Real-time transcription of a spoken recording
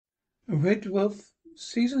Red Dwarf,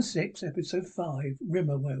 Season 6, Episode 5,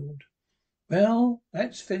 Rimmerworld. Well,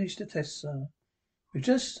 that's finished the test, sir. We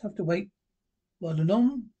just have to wait while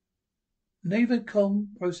the Navicom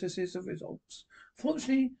processes the results.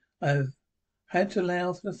 Fortunately, I have had to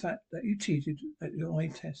allow for the fact that you cheated at your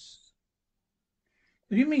eye test.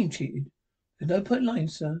 What do you mean cheated? There's no point in lying,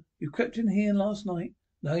 sir. You crept in here last night,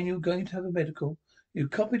 knowing you were going to have a medical. You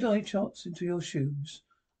copied eye charts into your shoes.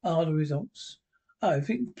 The results. I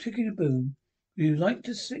think picking a boom. Would you like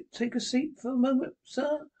to take a seat for a moment,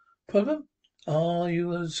 sir? Problem? You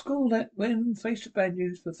were the school that, when faced with bad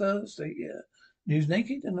news for first news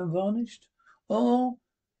naked and unvarnished? Or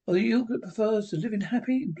the ilk that prefers to live in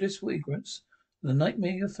happy and blissful ignorance of the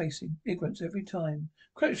nightmare you're facing. Ignorance every time.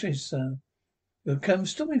 Congratulations, sir. You'll come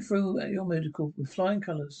storming through at your medical with flying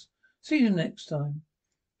colours. See you next time.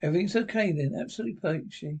 Everything's okay then, absolutely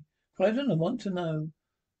perfectly. Private, I want to know.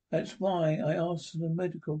 That's why I asked for the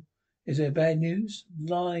medical. Is there bad news?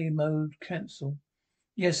 Lie mode cancel.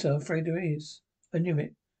 Yes, sir, I'm afraid there is. I knew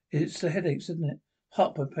it. It's the headaches, isn't it?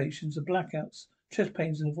 Heart palpitations, the blackouts, chest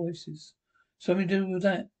pains and the voices. Something to do with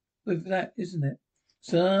that, isn't it?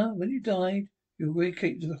 Sir, when you died, you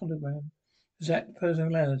recreated the hologram. Exact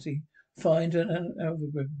personality. Find an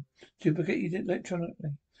algorithm. Duplicate it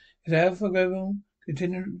electronically. If the algorithm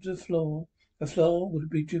continued to the floor would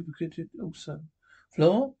be duplicated also.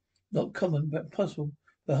 Floor? Not common, but possible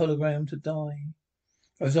for a hologram to die.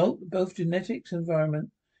 A result of both genetics and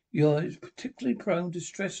environment, you're particularly prone to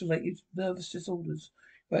stress-related nervous disorders.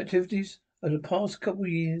 Your activities over the past couple of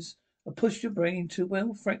years have pushed your brain too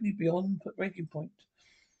well, frankly, beyond breaking point.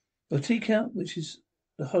 Your T count, which is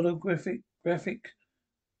the graphic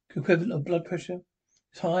equivalent of blood pressure,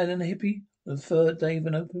 is higher than a hippie on the third day of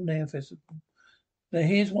an open air festival. Now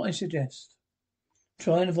here's what I suggest.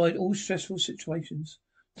 Try and avoid all stressful situations.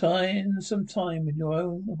 Some time in your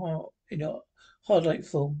own heart, in your heart-like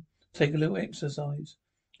form. Take a little exercise.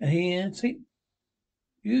 And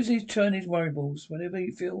use these Chinese worry balls whenever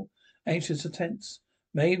you feel anxious or tense.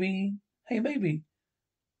 Maybe,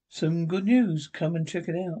 some good news. Come and check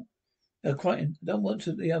it out. Crichton, I don't want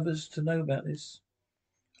the others to know about this.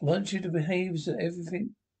 I want you to behave as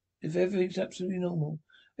if everything's absolutely normal.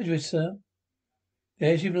 Anyway, sir.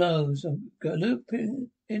 There she blows. I'm going to look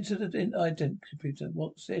into the ident computer.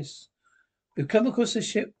 What's this? We've come across a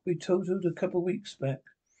ship we totaled a couple of weeks back.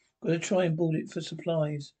 Got to try and board it for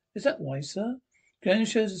supplies. Is that why, sir? Scan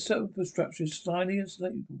shows the superstructure is highly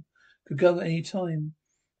unstable. Could go at any time.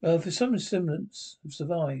 Well, for some semblance have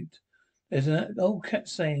survived. There's an old cat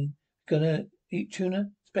saying, gonna eat tuna,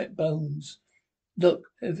 expect bones. Look,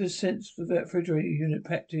 ever since the refrigerator unit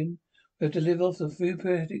packed in, we have to live off the few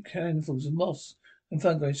periodic handfuls of moss and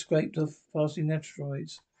fungi scraped off passing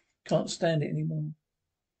asteroids. Can't stand it anymore.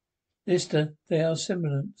 Lister, they are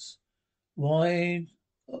semblance. Why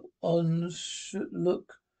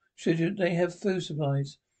should they have food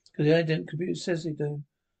supplies? Because the ident computer says they do.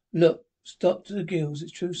 Look, stocked to the gills,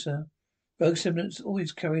 it's true, sir. Rogue semblance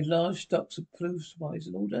always carry large stocks of food supplies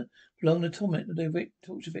in order to prolong the torment of their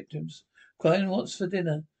torture victims. Crying what's for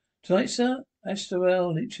dinner? Tonight, sir,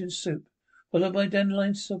 asterel lichen soup, followed by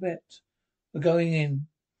dandelion sorbet. We're going in.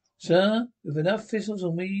 Sir, with enough thistles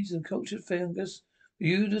and weeds and cultured fungus for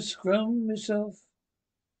you to scrum yourself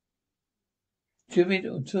Tribute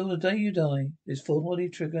until the day you die. This full-body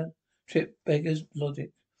trip beggars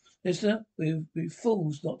logic. Listener, we'd be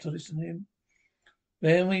fools not to listen to him.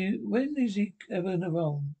 When is he ever in the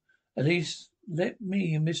wrong? At least let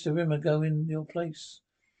me and Mr. Rimmer go in your place.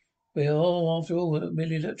 We are all, after all,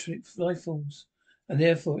 merely electronic life forms, and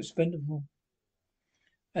therefore expendable.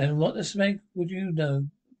 And what the smeg would you know?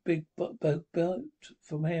 Big boat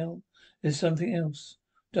from hell. There's something else.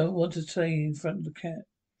 Don't want to say in front of the cat.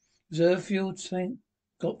 Reserve fuel tank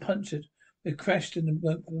got punctured. We crashed in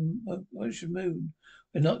the ocean moon.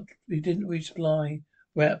 We didn't resupply.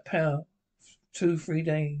 We're out of power. 2-3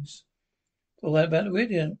 days. Well, what about the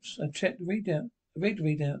readouts? I checked the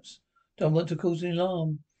readouts. Don't want to cause any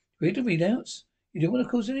alarm. Read the readouts? You don't want to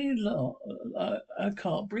cause any alarm? I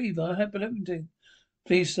can't breathe. I have everything.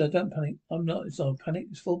 Please, sir, don't panic. It's not a panic.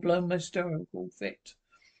 It's full-blown hysterical fit.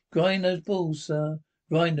 Grind those balls, sir.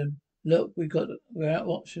 Grind them. Look, we're out of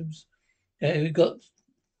options. Yeah, we got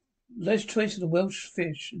less choice in the Welsh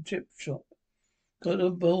fish and chip shop. Got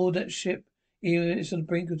aboard that ship, even if it's on the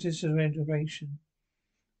brink of disintegration.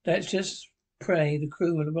 That's just pray the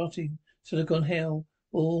crew are rotting silicon hell,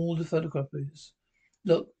 all the photocopiers.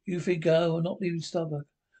 Look, you three go, I'm not leaving Starbuck.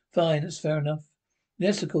 Fine, that's fair enough.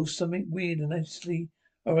 Unless, of course, something weird and endlessly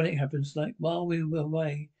ironic happens, like while we were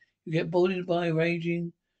away, you get boarded by a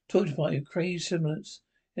raging torture party of crazy simulants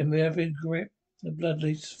in every grip. the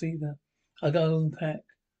bloodless fever. I go and pack.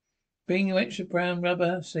 Bring your extra brown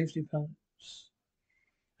rubber safety pants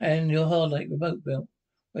and your hard-like remote belt.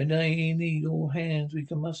 When they need all hands we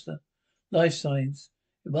can muster. Life signs.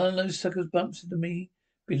 If one of those suckers bumps into me,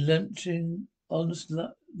 be lunching on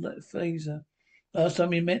the phaser. Last time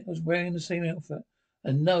we met, I was wearing the same outfit,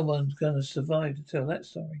 and no one's gonna survive to tell that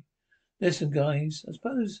story. Listen, guys, I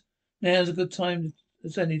suppose now's a good time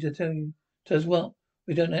as any to tell you. Tell us what?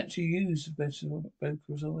 We don't actually use the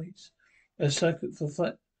Bacteroids.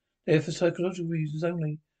 They're for psychological reasons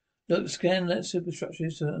only. Look, scan that superstructure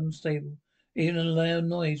is unstable. Even a loud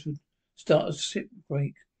noise would start a ship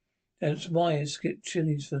break. That's why I skipped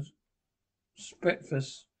Chili's for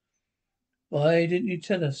breakfast. Why didn't you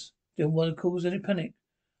tell us? Didn't want to cause any panic.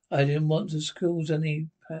 I didn't want to cause any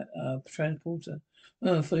transporter.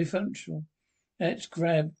 Oh, fully functional. Let's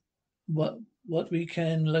grab what we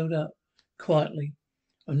can load up quietly.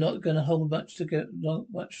 I'm not going to hold much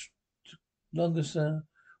longer, sir.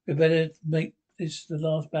 We better make this the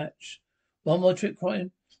last batch. One more trip,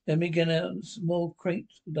 Crichton. Let me get out some more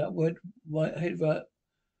crates of that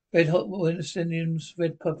red hot West Indians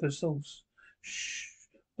red pepper sauce. Shh.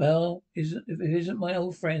 Well, if it isn't my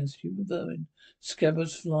old friends, human vermin,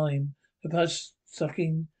 scabbards flying, the pus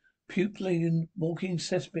sucking, puke-laden, walking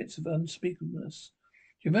cesspits of unspeakableness.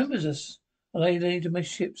 He remembers us. I lay laid to my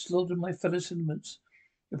ship, slaughtered my fellow sentiments.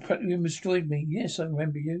 You practically destroyed me. Yes, I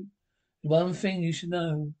remember you. One thing you should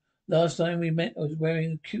know. Last time we met, I was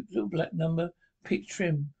wearing a cute little black number, peach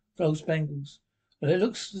trim, gold spangles. But it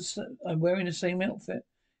looks I'm wearing the same outfit.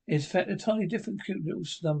 It's in fact a totally different cute little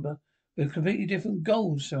number with completely different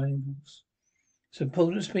gold triangles. It's an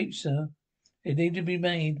important speech, sir. It needed to be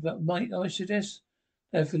made, but might I suggest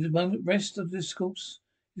that for the moment rest of the discourse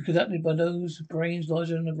is conducted by those with brains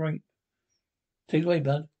larger than a grape. Take it away,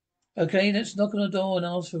 bud. Okay, let's knock on the door and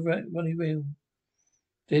ask for Ronnie Real.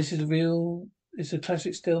 It's a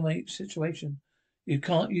classic stalemate situation. You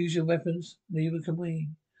can't use your weapons, neither can we.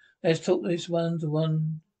 Let's talk this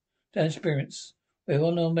one-to-one down spirits. We're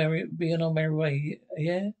on our merry way,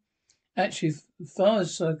 yeah? Actually, as far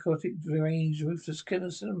as psychotic, deranged, ruthless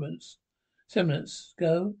killer semblance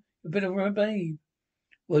go, you're a bit of a babe.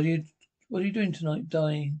 What are you doing tonight?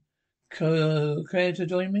 Dying. Care to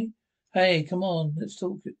join me? Hey, come on, let's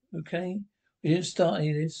talk, okay? We didn't start any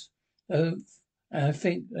of this. I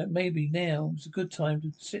think that maybe now is a good time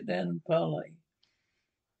to sit down and parley.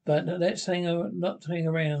 But let's not hang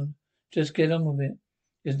around. Just get on with it.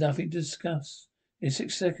 There's nothing to discuss. In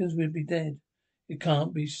 6 seconds we'd be dead. You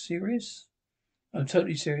can't be serious? I'm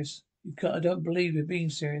totally serious. I don't believe you're being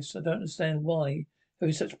serious. I don't understand why you're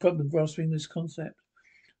having such a problem grasping this concept.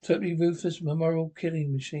 Totally ruthless, memorial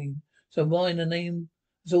killing machine. So why in the name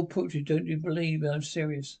of all poetry don't you believe I'm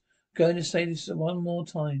serious? I'm going to say this one more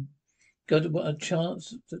time. You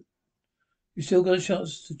still got a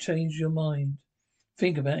chance to change your mind.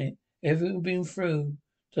 Think about it. Everything we've been through.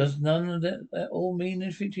 Does none of that all mean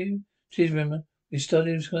anything to you? Please remember, we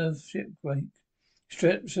studied this kind of shipwreck.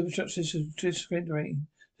 Superstructure is disintegrating.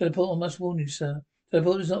 Teleport, I must warn you, sir.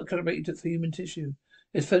 Teleport is not calibrated for human tissue.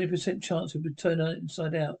 There's 30% chance it would turn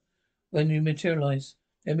inside out when you materialize.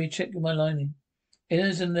 Let me check my lining.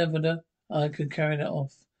 Inners and leather, I could carry that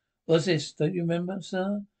off. What's this? Don't you remember,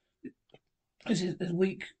 sir? This is a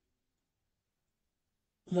week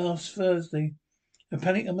last Thursday. In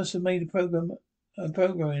panic, I must have made a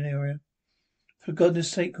programming area. For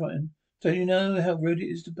goodness sake, Crichton. Don't you know how rude it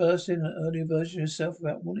is to burst in an earlier version of yourself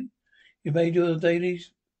without warning? You made your daily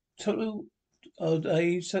totally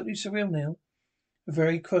surreal now. A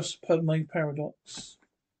very cross my paradox.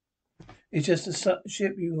 It's just a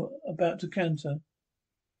ship you're about to counter.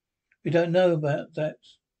 We don't know about that.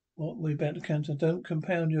 What we're about to counter. Don't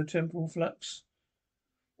compound your temporal flux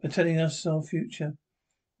by telling us our future.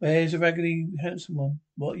 Where's the raggedy handsome one?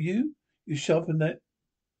 What, you? You sharpened that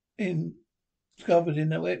covered in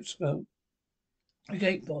that wet scope. The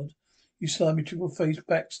gate pod. You slimy triple-faced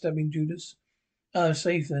backstabbing Judas. I'm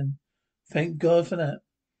safe then. Thank God for that.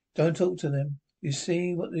 Don't talk to them. You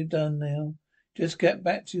see what they've done now. Just get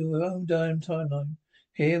back to your own damn timeline.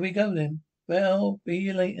 Here we go then. Well, be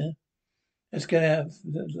you later. Let's get out of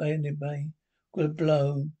the landing bay. Got a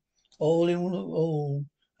blow. All in all,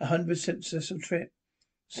 100% successful trip.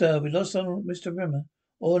 Sir, we lost on Mr. Rimmer.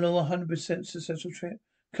 All in all, 100% successful trip.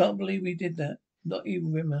 Can't believe we did that. Not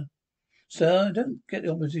even Rimmer. Sir, I don't get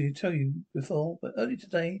the opportunity to tell you before, but early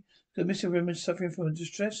today, Mr. Rimmer is suffering from a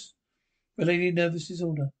distress-related nervous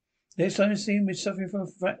disorder. Next time I see him, he's suffering from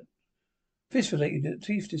a fist-related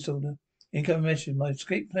teeth disorder. Incoming message. My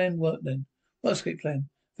escape plan worked then. What escape plan?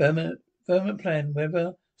 Vermin plan.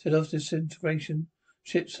 Weber set off disintegration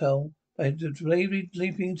ship's hull by bravely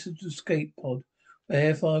leaping into the escape pod,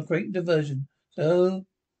 therefore a great diversion. So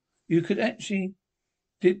you could actually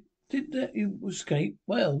did that you escape?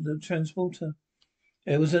 Well, the transporter.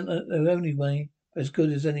 It wasn't the only way, but as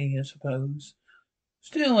good as any, I suppose.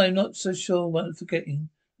 Still, I'm not so sure about forgetting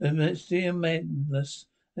the mysterious madness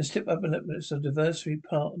and step up and uplifts of the adversary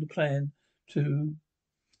part of the plan to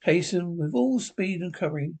hasten with all speed and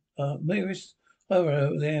courage our merest horror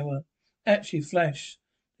of the hour. Actually, Flash,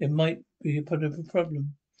 there might be a bit of a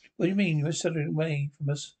problem. What do you mean? You're accelerating away from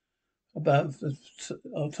us above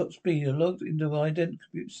our top speed, logged into our identity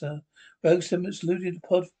computer, sir. Rogue estimates looted the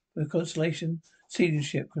pod for a Constellation seeding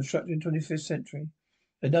ship constructed in the 25th century.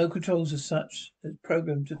 There are no controls as such. It's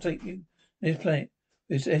programmed to take you to this planet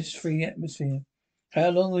with its S3 atmosphere. How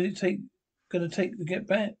long will it going to take to get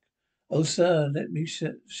back? Oh, sir, let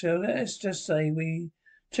us just say we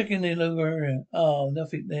check in the lower area. Oh,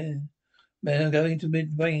 nothing there. Man, I'm going to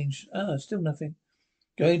mid-range. Still nothing.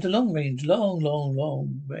 Going to long range. Long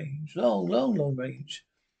range. Long range.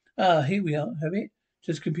 Here we are. Have it?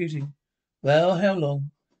 Just computing. Well, how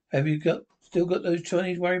long? Have you still got those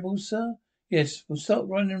Chinese variables, sir? Yes, we'll start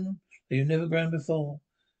running them that you've never run before.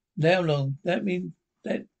 How long? Let me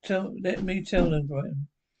tell them, Brighton.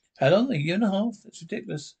 How long? A year and a half? That's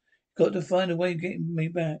ridiculous. Got to find a way of getting me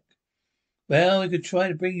back. Well, we could try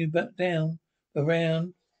to bring you back down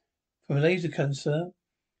around from a laser gun, sir.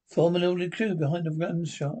 Form an orderly crew behind the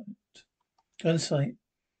gun sight.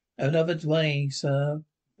 Another way, sir.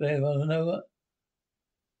 There's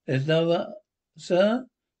no, sir.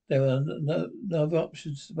 There are no other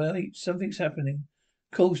options. Well, something's happening.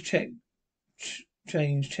 Course change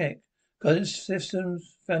check. Guidance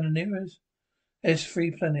systems found the nearest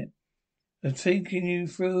S3 planet. They're taking you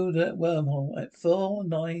through that wormhole at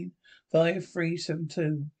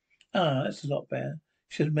 495372. That's a lot better.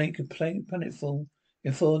 Should make a planet full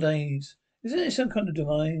in 4 days. Isn't it some kind of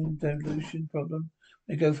divine devolution problem?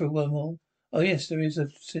 They go through a wormhole. Oh yes, there is.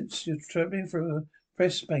 Since you're traveling through a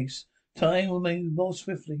press space, time will move more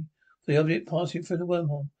swiftly for the object passing through the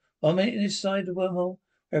wormhole. 1 minute inside the wormhole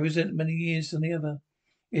represents many years than the other.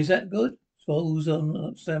 Is that good? Suppose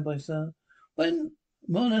on standby, sir. When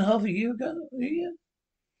more than half a year ago? A year?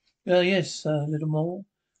 Yes, a little more.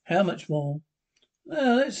 How much more?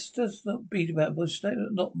 Well, let's not beat about bush.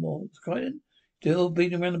 Not more. Crichton. Still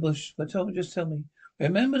beating around the bush. But just tell me.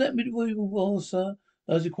 Remember that medieval war, sir?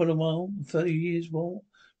 Lasted quite a while. 30 Years' War.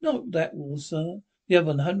 Not that war, sir. The other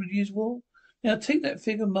one, 100 Years' War. Now take that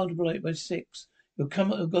figure and multiply it by 6. You'll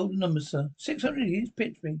come at a golden number, sir. 600 years?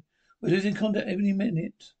 Pitch me. We're losing contact every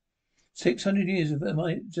minute. 600 years of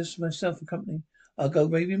just myself and company. I'll go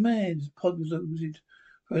raving mad. The pod was looted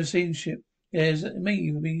from a seeding ship. There's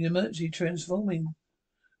me with the emergency transforming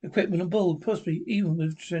equipment on board, possibly even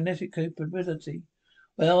with genetic capability.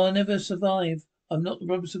 Well, I'll never survive. I'm not the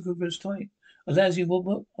Robinson Crusoe type. A lousy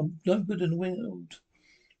wobber. I'm no good in the world.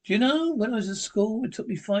 Do you know, when I was at school, it took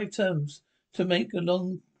me 5 terms to make a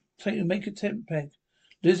tent peg.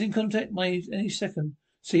 Losing contact may any second.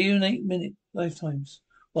 See you in 8-minute lifetimes.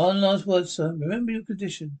 One last word, sir. Remember your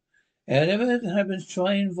condition. Whatever happens,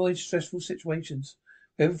 try and avoid stressful situations.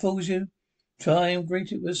 Whoever fools you, try and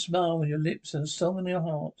greet it with a smile on your lips and a song in your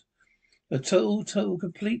heart. A total,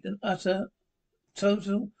 complete and utter,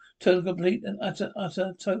 total.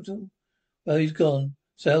 Well, he's gone.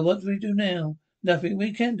 So what do we do now? Nothing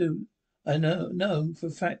we can do. I know for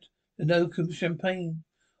a fact there's no champagne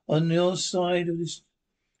on your side of this.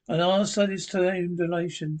 On our side is time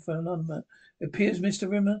dilation for an unmet. It appears Mr.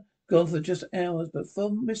 Rimmer gone for just hours, but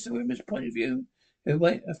from Mr. Rimmer's point of view, he'll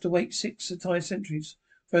have to wait 6 entire centuries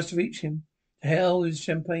for us to reach him. To hell with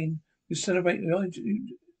champagne. We celebrate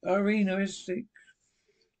the arenaistic.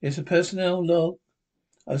 It's a personnel log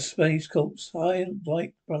of Space Corps high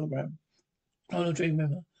like program. On a dream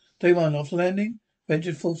Rimmer. Day 1 after landing,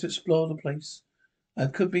 ventured forth to explore the place. I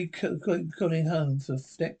could be calling home for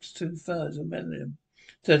the next 2/3 of millennium.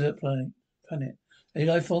 Desert planet. Any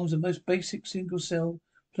life forms the most basic single cell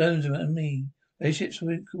clones around me.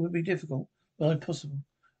 Relationships would be difficult, but impossible.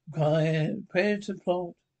 Prepared to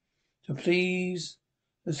plot to please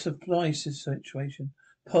the supply situation.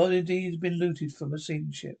 Pod indeed has been looted from a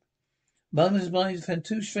seeding ship. Among the supplies, I found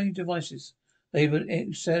 2 strange devices. They were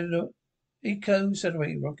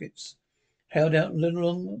eco-accelerating rockets. Held out little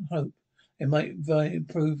long hope it might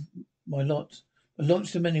improve my lot, but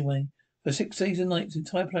launched them anyway. For 6 days and nights, the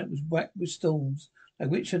entire planet was whacked with storms, like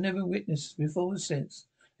which I never witnessed before or since.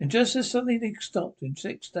 And just as suddenly they stopped, in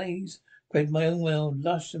 6 days, created my own world,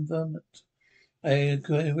 lush and verdant. I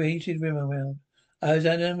created Rimmerworld. I was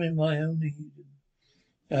Adam in my own Eden.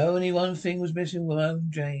 Only one thing was missing, my own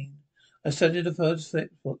Jane. I studied the first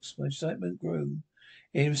books. My excitement grew.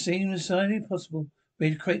 It seemed entirely possible for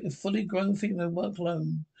me to create a fully grown female work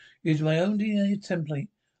alone, using my own DNA template.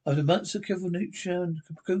 After months of careful nurture and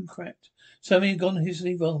cocoon cracked, something had gone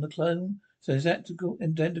hastily wrong. The clone, so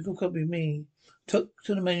identical copy of me, took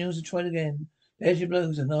to the manuals and tried again. There she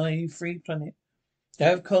blows, a naive free planet.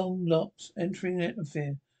 Davcom locked, entering the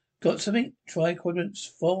atmosphere. Got something? Try quadrants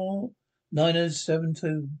 4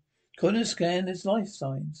 972. Coordinate scan, there's life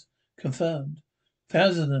signs. Confirmed.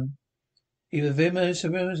 Thousands of them. Either Rimmer is a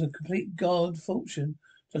complete god fortune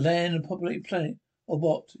to land and populate planet, or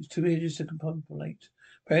what? It's too easy to populate.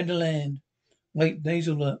 Preparing to land. Wait,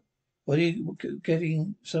 nasal alert. What are you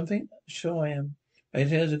getting? Something? Sure I am. My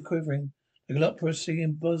hairs are quivering. Like an opera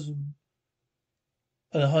singing bosom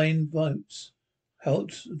on the hind boats.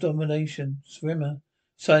 Halt domination. Rimmer.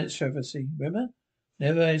 Science travesty. Rimmer?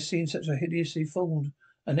 Never had seen such a hideously formed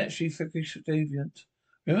and naturally freakish deviant.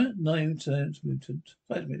 Rimmer? No, turns mutant.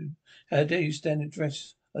 How dare you stand and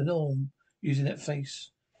dress a norm using that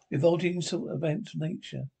face? Revolting sort of event to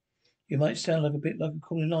nature. You might sound like a bit like a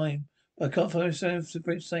calling line, but I can't find myself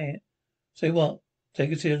to say it. Say what?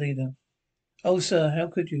 Take it to your leader. Oh, sir, how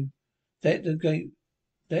could you? Let the great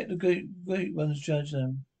ones judge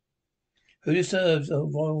them. Who deserves a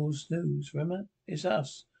royal snooze, Rimmer? It's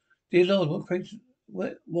us. Dear Lord,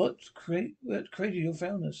 what created your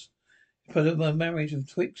foulness? Because of my marriage of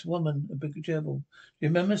Twix woman and Big Gerbil. You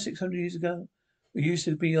remember 600 years ago? We used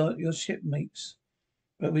to be your shipmates.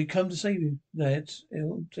 But we come to save you. That's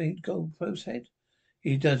Goldpost head.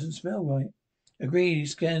 He doesn't smell right. Agreed, he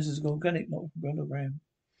scans as organic, not hologram.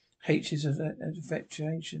 H is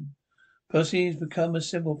infatuation. Pussy has become a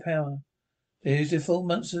symbol of power. These default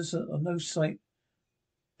monsters are no sight.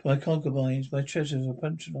 My concubines, my treasures are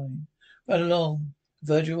punchline. Run along,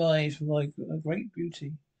 avert your eyes from my great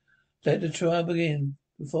beauty. Let the trial begin.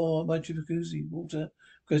 Before my jacuzzi water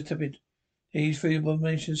goes tepid. These three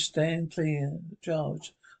abominations stand clear.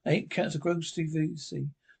 Charge. 8 counts of gross decency.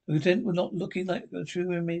 The lieutenant were not looking like a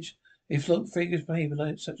true image. They flaunt figures behavior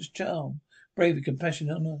like such as charm, bravery, compassion,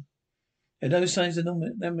 honor. There are no signs of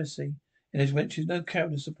nemesis. In his wretches, no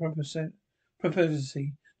cowardice or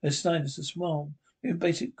prophecy, no slyness or smile. Even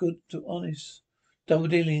basic good to honest. Double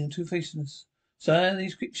dealing and two-facedness. So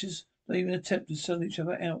these creatures don't even attempt to sell each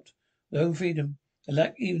other out. Their own freedom. They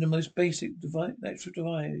lack even the most basic natural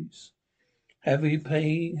desires. How do you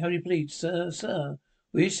plead? Sir,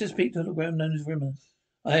 we wish to speak to the hologram known as Rimmer.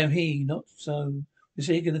 I am he, not so. We're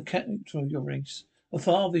seeking the character of your race, the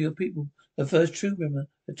father of your people, the first true Rimmer,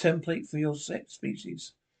 the template for your sex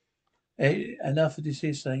species. Enough of this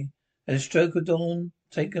hearsay. At a stroke of dawn,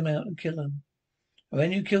 take them out and kill them. And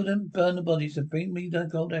when you kill them, burn the bodies and bring me the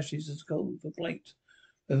gold ashes as gold for plate,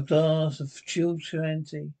 with a glass of chilled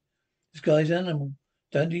Chianti. This guy's animal.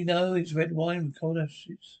 Don't you know it's red wine with cold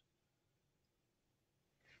ashes?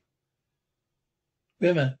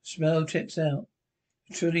 Rimmer, smell checks out.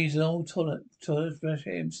 Truly he's an old toilet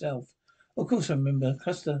himself. Of course I remember.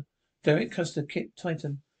 Derek Custer, Kit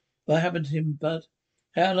Titan. What happened to him, Bud?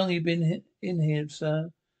 How long you been in here,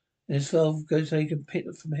 sir? In his 12 go take a pit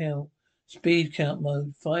from hell. Speed count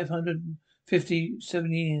mode.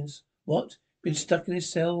 557 years. What? Been stuck in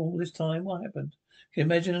his cell all this time? What happened? Can you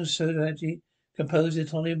imagine a society composed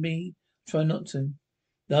entirely of me? Try not to.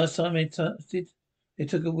 Last time they tested, it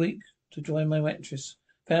took a week to dry my mattress.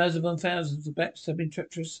 Thousands upon thousands of backstabbing,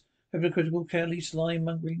 treacherous, hypocritical, careless,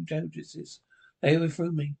 lie-mongering judges. They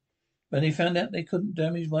overthrew me. When they found out they couldn't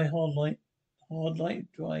damage my hard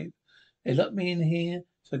light drive, they locked me in here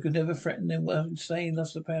so I could never threaten their insane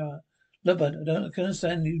lust of power. Look, bud, I don't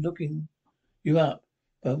understand you looking you up,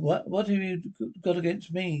 but what have you got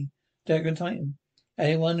against me, Dagger Titan?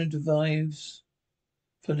 Anyone who derives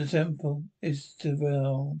from the temple is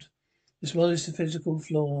derailed. The smallest physical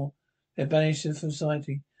flaw, they're banished from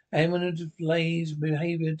society. Anyone who displays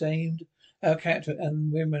behavior deemed our character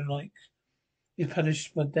and women-like is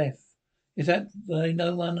punished by death. Is that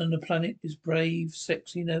no one on the planet is brave,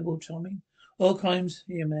 sexy, noble, charming? All crimes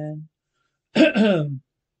here, man.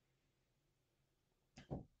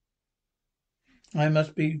 I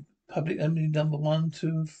must be public enemy number 1,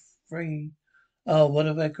 2, 3. Oh, what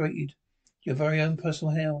have I created? Your very own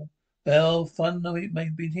personal hell. Well, fun though it may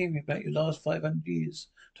have been hearing about your last 500 years.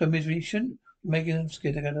 To misery shouldn't be making them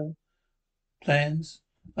skedaddle plans.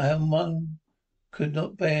 I am one could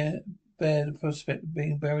not bear the prospect of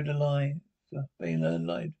being buried alive. Being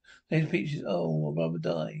alive. These peaches, oh, I'd rather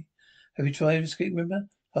die. Have you tried to escape, remember?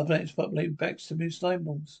 Our planet's populated back to new slime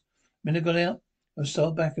balls. Minute got out, I was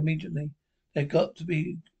sold back immediately. There's got to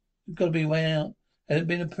be a way out. There had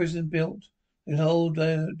been a prison built. There's old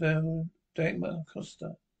Derek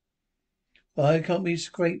Costa. Why can't we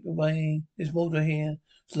scrape away this water here?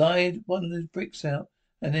 Slide one of those bricks out,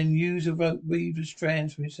 and then use a rope weaved with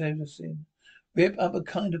strands from his in. Rip up a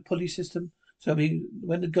kind of pulley system, so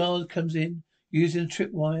when the guard comes in, using a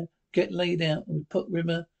tripwire, get laid out, and we put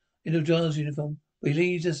Rimmer in a driver's uniform. He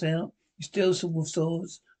leads us out, we steal some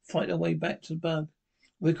stores, fight our way back to the bug.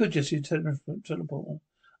 We could just use a teleporter.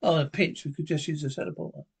 Oh, in a pinch, we could just use a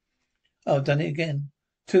teleporter. Oh, I've done it again.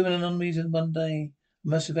 Two enemies in one day.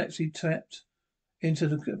 Must have actually tapped into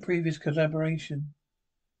the previous collaboration.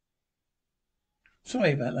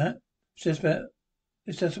 Sorry about that.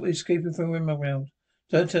 It's just we're escaping from Rimmerworld.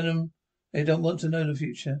 Don't tell them they don't want to know the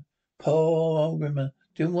future. Poor old Rimmer.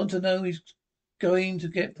 Didn't want to know he's going to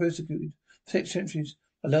get persecuted. 6 centuries.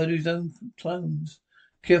 A load of his own clones.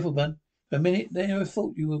 Careful, bud. For a minute there I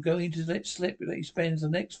thought you were going to let slip that he spends the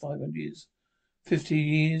next 500 years. 50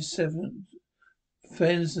 years,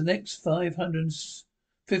 spends the next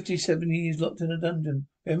 557 years locked in a dungeon.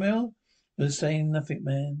 Remember? Was saying nothing,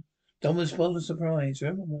 man. Don was full of surprise.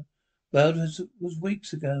 Remember? Well, it was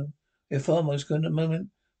weeks ago. If almost got a moment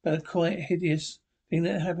about a quite hideous thing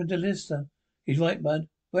that happened to Lister. He's right, bud.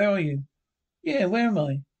 Where are you? Yeah, where am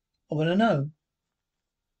I? I want to know.